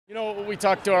You know, we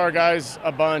talked to our guys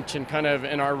a bunch and kind of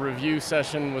in our review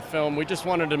session with film, we just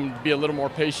wanted them to be a little more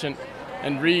patient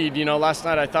and read. You know, last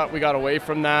night I thought we got away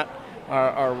from that.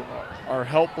 Our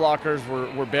help blockers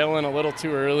were bailing a little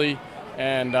too early,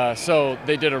 and so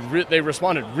they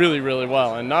responded really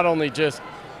well. And not only just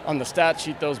on the stat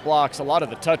sheet, those blocks, a lot of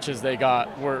the touches they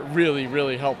got were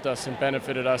really helped us and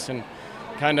benefited us and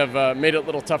kind of made it a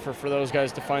little tougher for those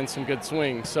guys to find some good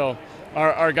swings. So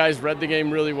our guys read the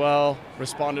game really well,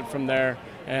 responded from there,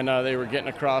 and they were getting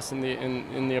across in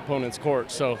the opponent's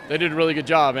court. So they did a really good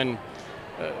job. And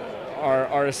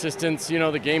our assistants, you know,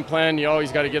 the game plan, you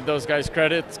always got to give those guys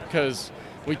credit because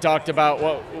we talked about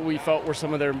what we felt were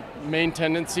some of their main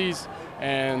tendencies,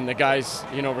 and the guys,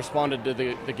 you know, responded to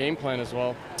the game plan as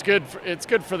well. It's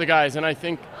good for the guys, and I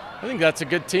think that's a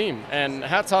good team. And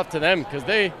hats off to them because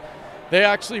they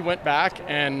actually went back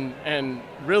and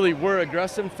really were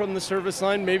aggressive from the service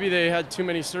line. Maybe they had too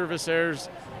many service errors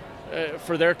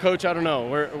for their coach. I don't know.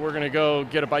 We're going to go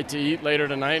get a bite to eat later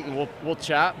tonight, and we'll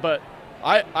chat. But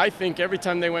I think every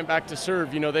time they went back to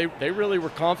serve, you know, they really were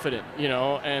confident, you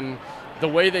know, and the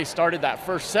way they started that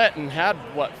first set and had,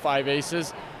 5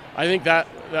 aces, I think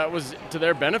that was to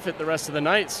their benefit the rest of the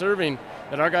night serving,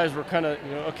 that our guys were kind of,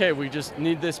 you know, okay, we just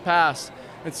need this pass.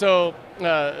 And so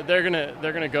they're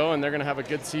gonna go and they're gonna have a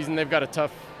good season. They've got a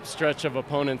tough stretch of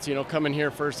opponents, you know, coming here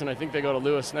first, and I think they go to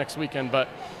Lewis next weekend. But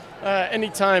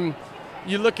anytime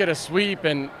you look at a sweep,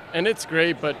 and it's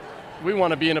great, but we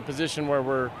want to be in a position where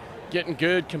we're getting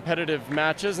good competitive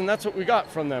matches, and that's what we got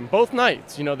from them both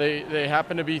nights. You know, they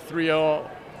happen to be 3-0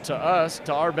 to us,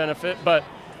 to our benefit, but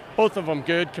both of them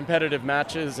good competitive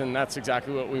matches, and that's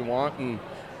exactly what we want. And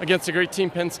against a great team,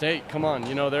 Penn State, come on,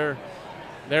 you know,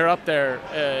 they're up there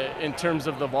in terms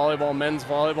of the volleyball, men's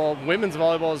volleyball, women's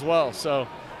volleyball as well. So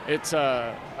it's,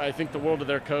 I think, the world of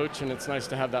their coach, and it's nice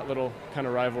to have that little kind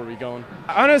of rivalry going.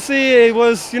 Honestly, it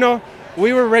was, you know,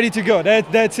 we were ready to go.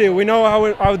 That's it. We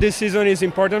know how this season is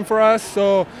important for us.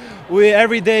 So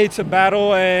every day it's a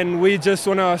battle, and we just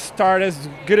want to start as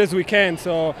good as we can.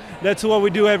 So that's what we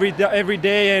do every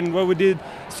day, and what we did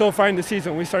so far in the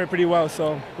season. We started pretty well,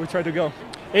 so we try to go.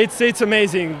 It's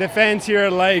amazing. The fans here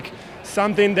are like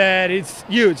something that it's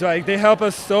huge. Like, they help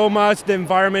us so much. The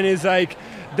environment is like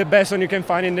the best one you can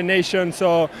find in the nation.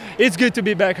 So it's good to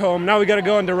be back home. Now we got to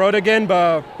go on the road again,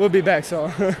 but we'll be back. So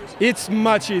it's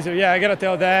much easier. Yeah, I got to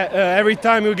tell that. Every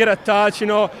time we get a touch, you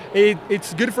know,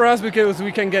 it's good for us because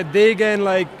we can get big and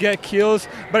like get kills.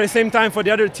 But at the same time, for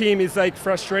the other team, it's like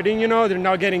frustrating, you know, they're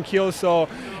not getting kills. So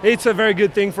it's a very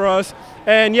good thing for us.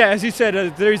 And yeah, as you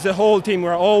said, there is a whole team.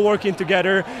 We're all working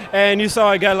together. And you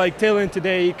saw a guy like Taylor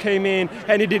today. He came in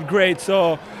and he did great.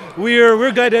 So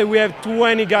we're glad that we have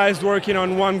 20 guys working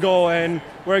on one goal, and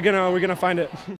we're gonna find it.